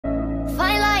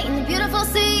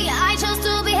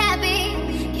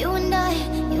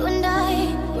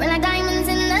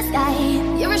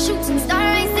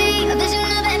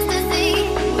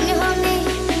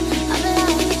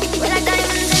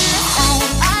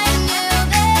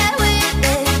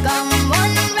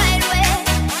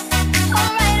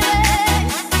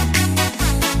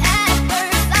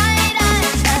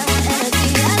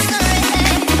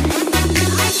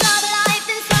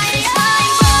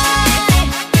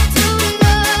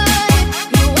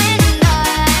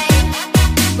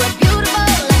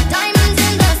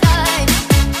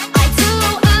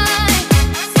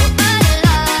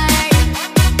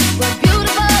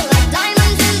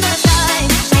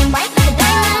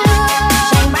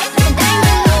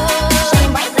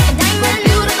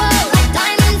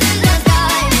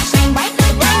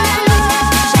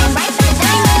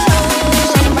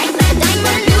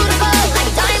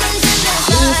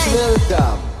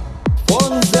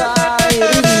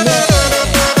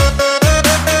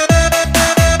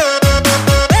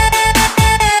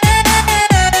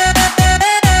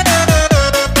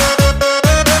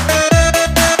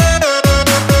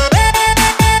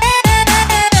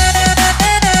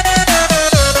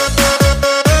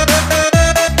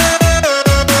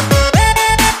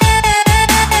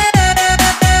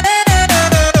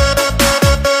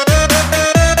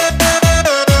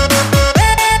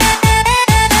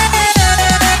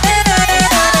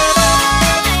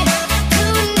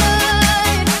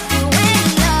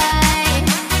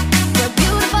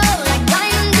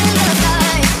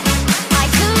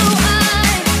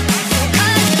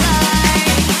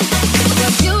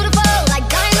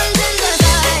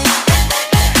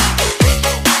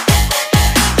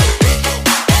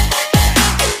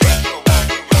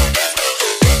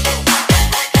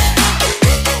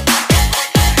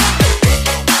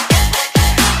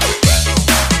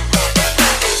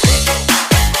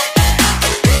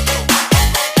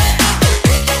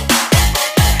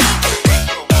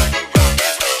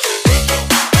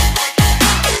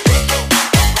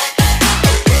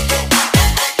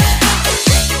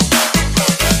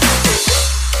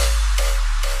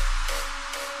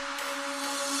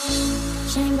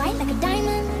like a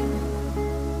diamond.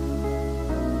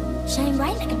 Shine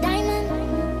bright like a diamond.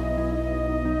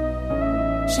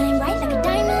 Shine bright like a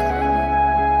diamond.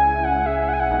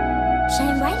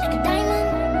 Shine bright like a diamond.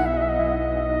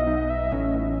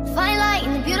 Fine light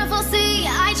in the beautiful sea.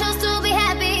 I chose to be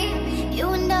happy.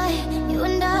 You and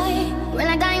I, we're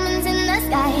like diamonds in the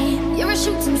sky. You're a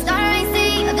shooting star I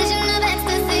see, a vision of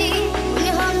ecstasy. When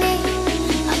you hold me,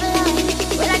 I'm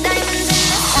alive. We're like diamonds in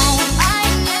the sky. I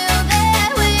knew that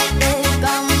we'd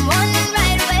become one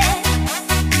right away.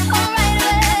 Oh, right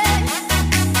away.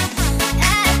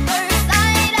 At first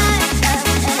sight, I felt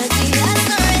energy that's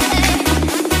already.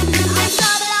 I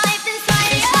saw the life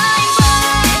inside your eyes.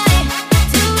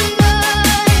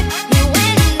 Tonight, you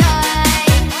and I,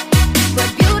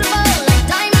 we're beautiful like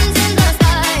diamonds in the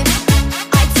sky.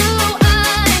 Eye to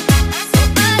eye, so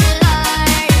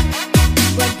alive.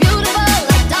 We're beautiful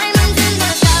like diamonds in the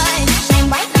sky. Shine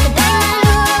bright like a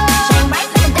diamond. Shine bright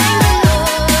like a diamond.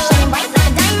 Shine bright like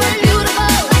a diamond. We're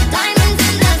beautiful like diamonds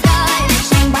in the sky.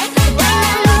 Shine bright like a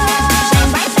diamond. Shine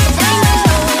bright like a diamond.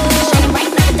 Shine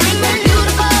bright like a diamond.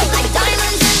 Beautiful like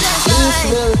diamonds in the sky. Please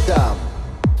welcome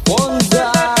Fonda.